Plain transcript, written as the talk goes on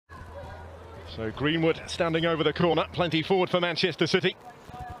So Greenwood standing over the corner, plenty forward for Manchester City.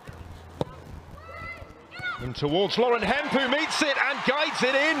 And towards Lauren Hemp, who meets it and guides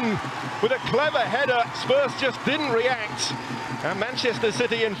it in with a clever header. Spurs just didn't react. And Manchester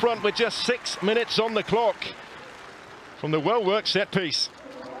City in front with just 6 minutes on the clock from the well-worked set piece.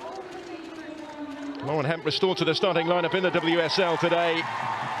 Lauren Hemp restored to the starting lineup in the WSL today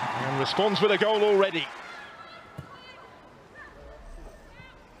and responds with a goal already.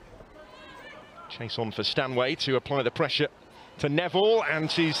 Chase on for Stanway to apply the pressure to Neville, and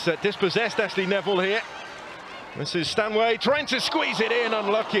she's dispossessed Ashley Neville here. This is Stanway trying to squeeze it in,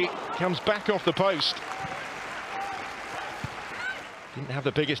 unlucky. Comes back off the post. Didn't have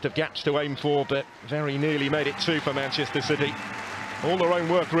the biggest of gaps to aim for, but very nearly made it two for Manchester City. All their own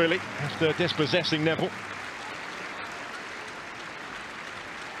work, really, after dispossessing Neville.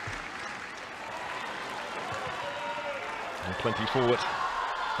 And plenty forward.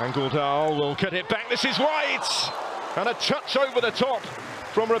 Angledahl will cut it back. This is wide! And a touch over the top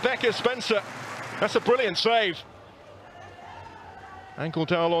from Rebecca Spencer. That's a brilliant save.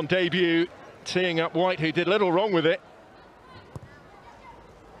 Angledahl on debut, teeing up White, who did little wrong with it.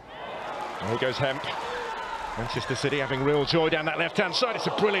 There goes Hemp. Manchester City having real joy down that left-hand side. It's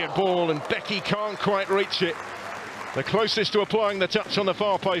a brilliant ball, and Becky can't quite reach it. The closest to applying the touch on the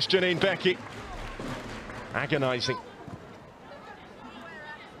far post, Janine Becky. Agonising.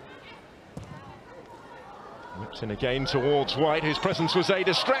 Whips in again towards White, whose presence was a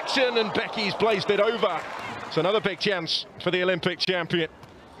distraction, and Becky's blazed it over. It's another big chance for the Olympic champion.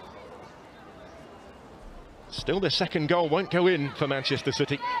 Still, the second goal won't go in for Manchester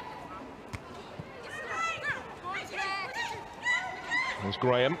City. There's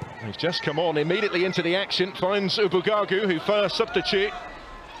Graham, who's just come on immediately into the action, finds Ubugagu, who first substitute.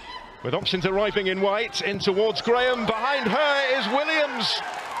 With options arriving in White, in towards Graham, behind her is Williams.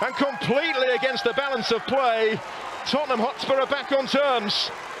 And completely against the balance of play, Tottenham Hotspur are back on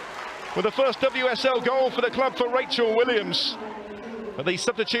terms with the first WSL goal for the club for Rachel Williams. But these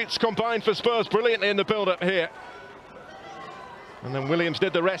substitutes combined for Spurs brilliantly in the build-up here. And then Williams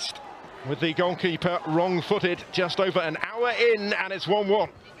did the rest with the goalkeeper wrong-footed just over an hour in, and it's 1-1.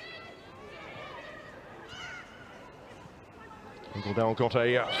 Angledahl got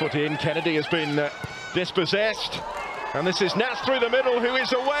a foot in. Kennedy has been dispossessed. And this is Nats through the middle, who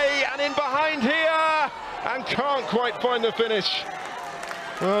is away and in behind here, and can't quite find the finish.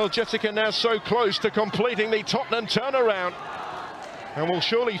 Well, Jessica now so close to completing the Tottenham turnaround, and will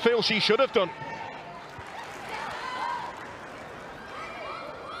surely feel she should have done.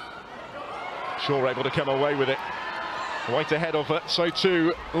 Shaw able to come away with it. Right ahead of her, so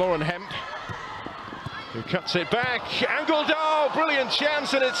too Lauren Hemp, who cuts it back. Angledahl, brilliant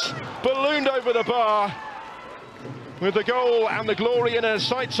chance, and it's ballooned over the bar. With the goal and the glory in her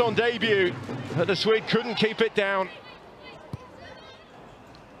sights on debut, but the Swede couldn't keep it down.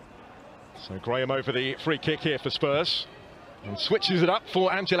 So Graham over the free kick here for Spurs, and switches it up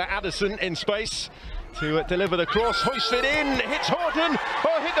for Angela Addison in space to deliver the cross, hoists it in, hits Horton,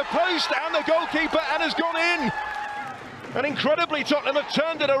 hit the post and the goalkeeper, and has gone in. And incredibly, Tottenham have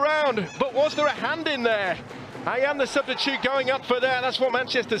turned it around, but was there a hand in there? Ayane, the substitute, going up for that. That's what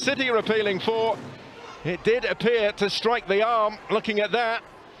Manchester City are appealing for. It did appear to strike the arm, looking at that,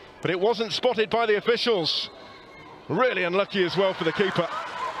 but it wasn't spotted by the officials. Really unlucky as well for the keeper.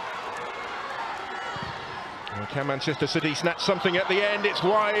 Well, can Manchester City snatch something at the end? It's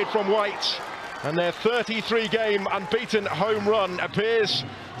wide from White, and their 33-game unbeaten home run appears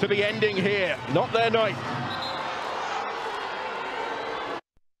to be ending here. Not their night.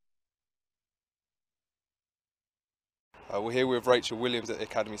 We're here with Rachel Williams at the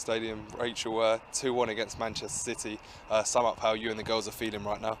Academy Stadium. Rachel, 2-1 against Manchester City. Sum up how you and the girls are feeling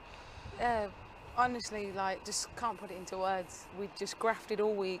right now. Honestly, just can't put it into words. We just grafted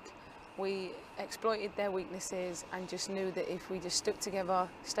all week. We exploited their weaknesses and just knew that if we just stuck together,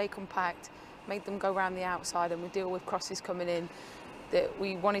 stay compact, made them go around the outside, and we deal with crosses coming in, that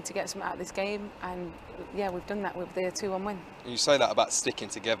we wanted to get some out of this game, and yeah, we've done that with the 2-1 win. You say that about sticking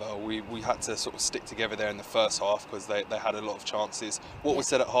together. We had to sort of stick together there in the first half because they had a lot of chances. What was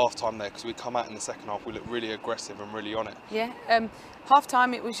said at half-time there, because we come out in the second half, we looked really aggressive and really on it. Yeah,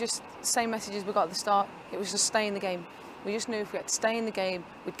 half-time it was just the same messages we got at the start. It was just stay in the game. We just knew if we had to stay in the game,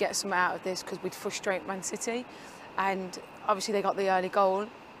 we'd get some out of this because we'd frustrate Man City. And obviously they got the early goal.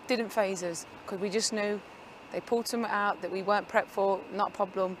 Didn't faze us because we just knew they pulled something out that we weren't prepped for, not a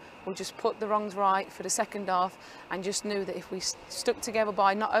problem. We'll just put the wrongs right for the second half, and just knew that if we stuck together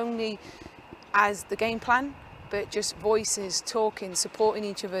by not only as the game plan, but just voices, talking, supporting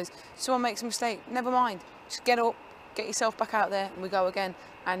each other. Someone makes a mistake, never mind. Just get up, get yourself back out there, and we go again.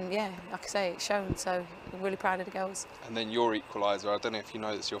 And yeah, like I say, it's shown, so I'm really proud of the girls. And then your equaliser, I don't know if you know,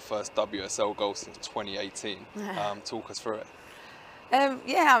 it's your first WSL goal since 2018. Talk us through it.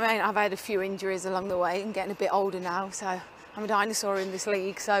 Yeah, I mean, I've had a few injuries along the way and getting a bit older now, so I'm a dinosaur in this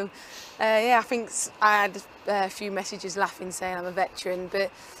league. So yeah, I think I had a few messages laughing saying I'm a veteran,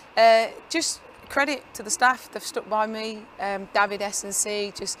 but just credit to the staff, they've stuck by me. David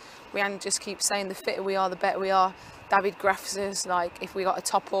S&C, we just keep saying the fitter we are, the better we are. David graphs us, like if we got a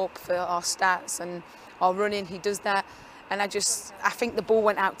top up for our stats and our running, he does that. And I think the ball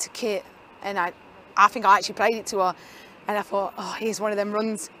went out to Kit, and I think I actually played it to her. And I thought, oh, here's one of them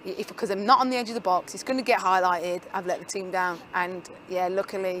runs. Because I'm not on the edge of the box, it's going to get highlighted. I've let the team down. And yeah,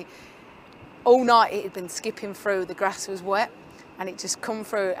 luckily, all night it had been skipping through. The grass was wet, and it just come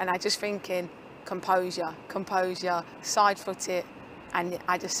through. And I just thinking, composure, side foot it. And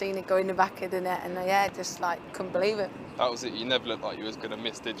I just seen it go in the back of the net, and yeah, just like couldn't believe it. That was it. You never looked like you was going to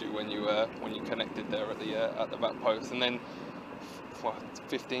miss, did you, when you connected there at the back post? And then,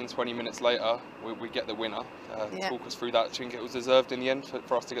 15-20 minutes later, we get the winner. Talk us through that. Do you think it was deserved in the end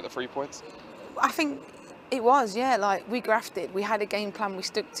for us to get the 3 points? I think it was, yeah. Like, we grafted. We had a game plan. We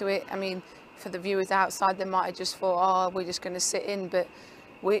stuck to it. I mean, for the viewers outside, they might have just thought, oh, we're just going to sit in, but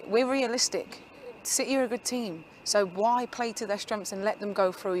we're realistic. City are a good team. So why play to their strengths and let them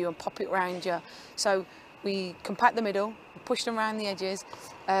go through you and pop it around you? So we compact the middle, pushed them around the edges.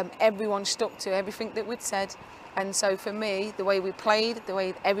 Everyone stuck to everything that we'd said. And so for me, the way we played, the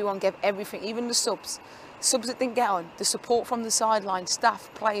way everyone gave everything, even the subs that didn't get on, the support from the sideline,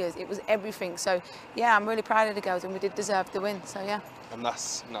 staff, players, it was everything. So yeah, I'm really proud of the girls, and we did deserve the win, so yeah. And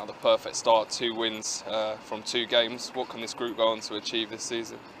that's now the perfect start, 2 wins from 2 games. What can this group go on to achieve this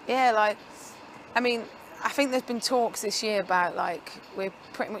season? Yeah, I mean, I think there's been talks this year about we're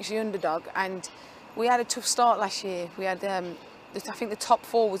pretty much the underdog, and we had a tough start last year. We had, I think the top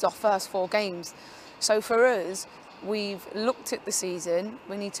 4 was our first 4 games. So for us, we've looked at the season.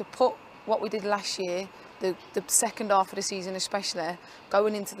 We need to put what we did last year, the second half of the season especially,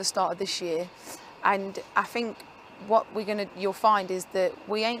 going into the start of this year. And I think what you'll find is that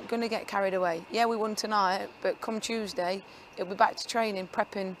we ain't gonna get carried away. Yeah, we won tonight, but come Tuesday, it'll be back to training,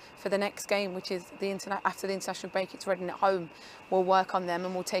 prepping for the next game, which is after the international break. It's Reading at home. We'll work on them,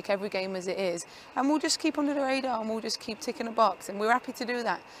 and we'll take every game as it is, and we'll just keep under the radar, and we'll just keep ticking a box. And we're happy to do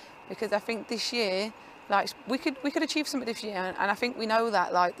that, because I think this year, we could achieve something this year, and I think we know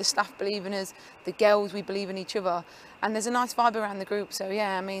that. The staff believe in us, the girls, we believe in each other, and there's a nice vibe around the group. So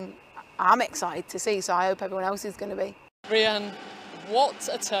yeah, I mean, I'm excited to see, so I hope everyone else is going to be. Rian, what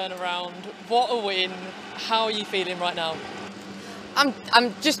a turnaround, what a win. How are you feeling right now?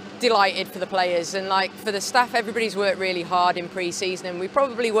 I'm just delighted for the players, and for the staff. Everybody's worked really hard in pre-season, and we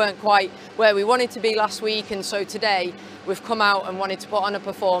probably weren't quite where we wanted to be last week, and so today we've come out and wanted to put on a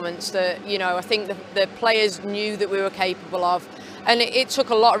performance that, I think the players knew that we were capable of. And it took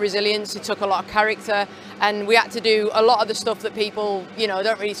a lot of resilience, it took a lot of character, and we had to do a lot of the stuff that people,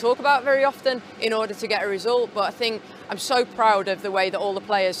 don't really talk about very often in order to get a result. But I think I'm so proud of the way that all the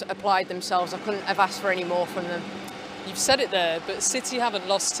players applied themselves. I couldn't have asked for any more from them. You've said it there, but City haven't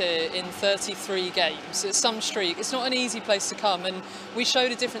lost here in 33 games. It's some streak. It's not an easy place to come, and we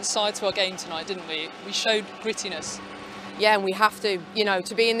showed a different side to our game tonight, didn't we? We showed grittiness. Yeah, and we have to,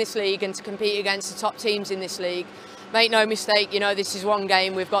 to be in this league and to compete against the top teams in this league. Make no mistake, this is one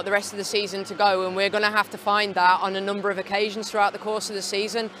game. We've got the rest of the season to go, and we're going to have to find that on a number of occasions throughout the course of the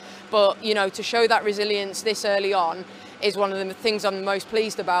season. But, to show that resilience this early on is one of the things I'm most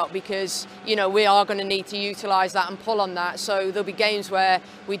pleased about, because, we are going to need to utilise that and pull on that. So there'll be games where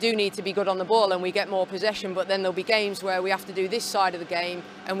we do need to be good on the ball and we get more possession, but then there'll be games where we have to do this side of the game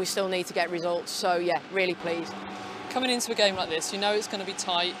and we still need to get results. So, yeah, really pleased. Coming into a game like this, it's going to be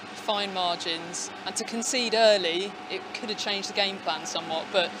tight, fine margins, and to concede early, it could have changed the game plan somewhat,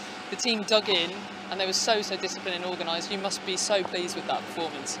 but the team dug in and they were so disciplined and organised. You must be so pleased with that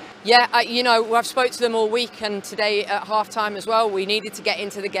performance. Yeah, I've spoke to them all week, and today at half-time as well. We needed to get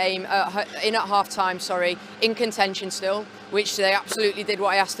into the game, at half-time, in contention still, which they absolutely did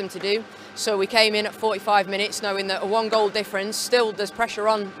what I asked them to do. So we came in at 45 minutes knowing that a 1-goal difference, still there's pressure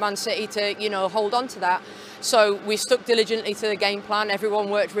on Man City to, hold on to that. So we stuck diligently to the game plan. Everyone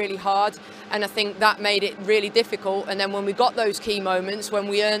worked really hard, and I think that made it really difficult. And then when we got those key moments, when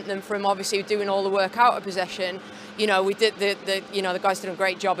we earned them from obviously doing all the work out of possession, we did the guys did a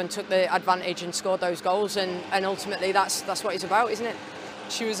great job and took the advantage and scored those goals. And ultimately that's what it's about, isn't it?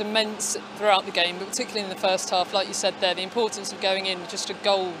 She was immense throughout the game, but particularly in the first half, like you said there, the importance of going in just a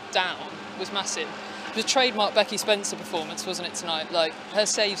goal down was massive. It was a trademark Becky Spencer performance, wasn't it, tonight? Her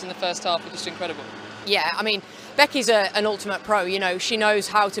saves in the first half were just incredible. Yeah, I mean, Becky's an ultimate pro, you know, she knows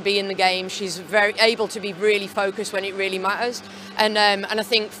how to be in the game. She's very able to be really focused when it really matters. And I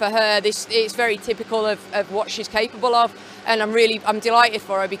think for her, it's very typical of what she's capable of. And I'm delighted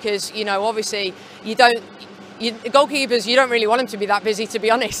for her because, you know, obviously goalkeepers, you don't really want them to be that busy, to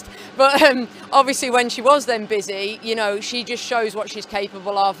be honest. But obviously when she was then busy, you know, she just shows what she's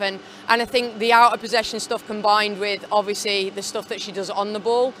capable of. And I think the out of possession stuff combined with obviously the stuff that she does on the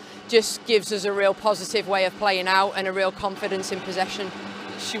ball just gives us a real positive way of playing out and a real confidence in possession.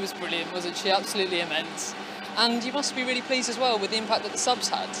 She was brilliant, wasn't she? Absolutely immense. And you must be really pleased as well with the impact that the subs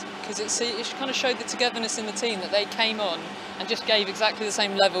had, because it kind of showed the togetherness in the team, that they came on and just gave exactly the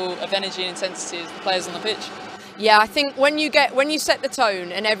same level of energy and intensity as the players on the pitch. Yeah, I think when you set the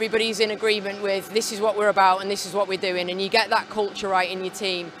tone and everybody's in agreement with this is what we're about and this is what we're doing, and you get that culture right in your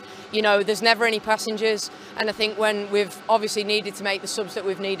team, you know, there's never any passengers. And I think when we've obviously needed to make the subs that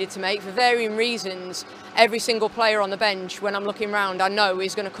we've needed to make for varying reasons, every single player on the bench, when I'm looking round, I know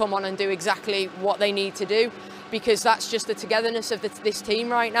is going to come on and do exactly what they need to do, because that's just the togetherness of this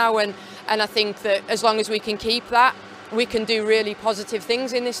team right now. And I think that as long as we can keep that, we can do really positive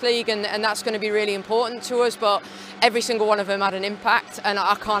things in this league, and that's going to be really important to us. But every single one of them had an impact, and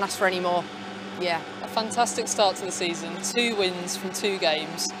I can't ask for any more. Yeah. A fantastic start to the season, 2 wins from 2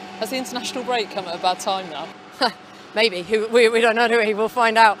 games. Has the international break come at a bad time now? Maybe. We don't know, do we? We'll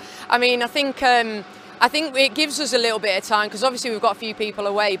find out. I mean, I think it gives us a little bit of time, because obviously we've got a few people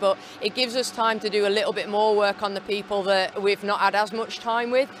away, but it gives us time to do a little bit more work on the people that we've not had as much time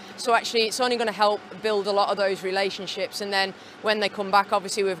with. So actually it's only going to help build a lot of those relationships. And then when they come back,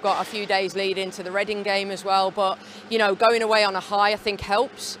 obviously we've got a few days lead into the Reading game as well. But, you know, going away on a high, I think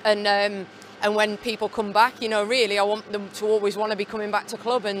helps. And when people come back, you know, really, I want them to always want to be coming back to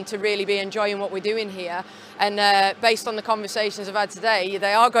club and to really be enjoying what we're doing here. And based on the conversations I've had today,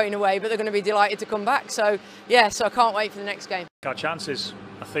 they are going away, but they're going to be delighted to come back. So, yeah, so I can't wait for the next game. Our chances,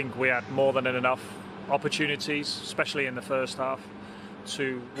 I think we had more than enough opportunities, especially in the first half,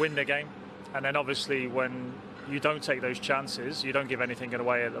 to win the game. And then obviously when you don't take those chances, you don't give anything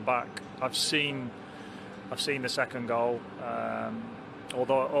away at the back. I've seen the second goal,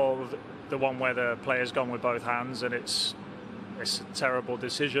 or the one where the player's gone with both hands, and it's a terrible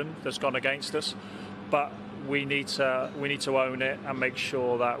decision that's gone against us. But we need to own it and make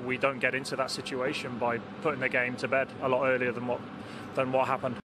sure that we don't get into that situation by putting the game to bed a lot earlier than what happened.